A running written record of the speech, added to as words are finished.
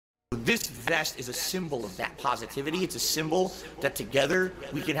This vest is a symbol of that positivity. It's a symbol that together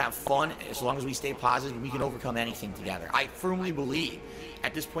we can have fun as long as we stay positive and we can overcome anything together. I firmly believe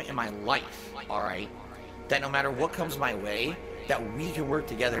at this point in my life, all right, that no matter what comes my way, that we can work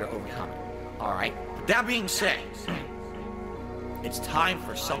together to overcome it, all right? But that being said, it's time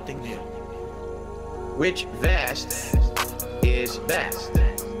for something new. Which vest is best?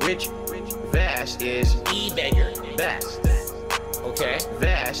 Which vest is e-beggar best? Okay,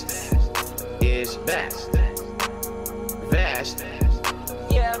 vest is best. Vest.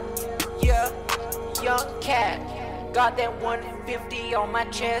 Yeah, young cat. Got that 150 on my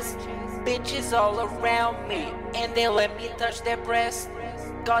chest. Bitches all around me, and they let me touch their breast.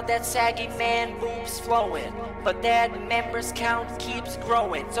 Got that saggy man boobs flowing, but that members count keeps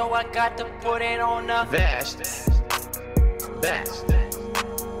growing. So I got to put it on a vest. Best.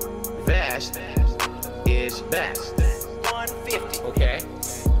 Vest is best. 150. Okay.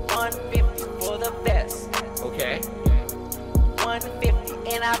 150 for the vest. Okay.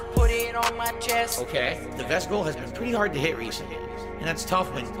 150, and I put it on my chest. Okay. The vest goal has been pretty hard to hit recently, and that's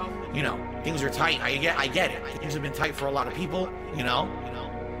tough when, you know, things are tight. I get it. Things have been tight for a lot of people, you know.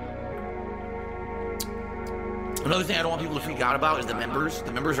 Another thing I don't want people to freak out about is the members.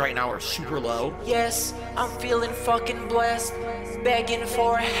 The members right now are super low. Yes, I'm feeling fucking blessed. Begging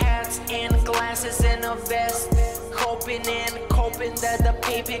for hats and glasses and a vest. Hoping that the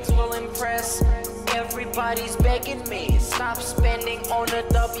pay pigs will impress. Everybody's begging me, stop spending on the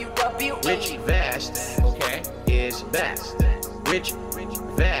WWE. Which vest, okay, is best? Which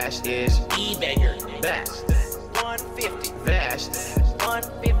vest is e-beggar best? 150. Vest.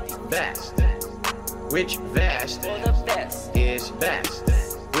 150. Best. Which vest for the best is best?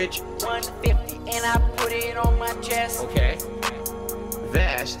 Which 150, and I put it on my chest. Okay.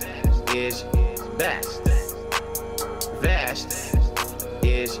 Vest is best. Vest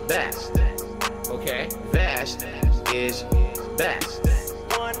is best. Okay. Vest is best.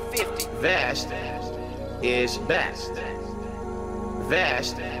 150. Vest is best.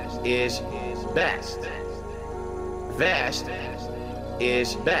 Vest is best. Vest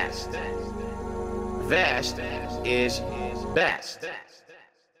is best. Vest is best.